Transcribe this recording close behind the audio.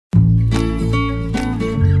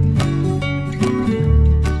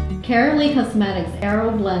Kiralee Cosmetics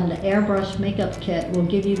Aero Blend Airbrush Makeup Kit will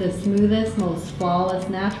give you the smoothest, most flawless,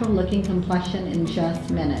 natural looking complexion in just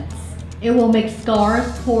minutes. It will make scars,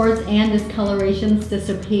 pores, and discolorations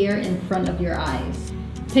disappear in front of your eyes.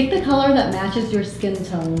 Pick the color that matches your skin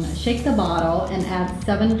tone, shake the bottle, and add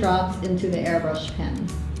 7 drops into the airbrush pen.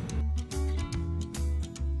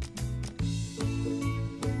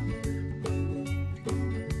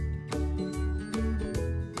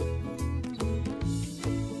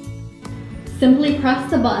 Simply press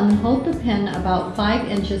the button, hold the pen about 5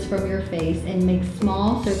 inches from your face, and make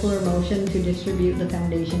small circular motion to distribute the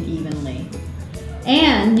foundation evenly.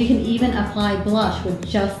 And you can even apply blush with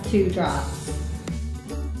just 2 drops.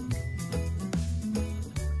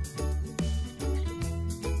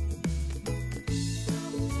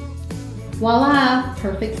 Voila!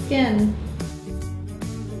 Perfect skin!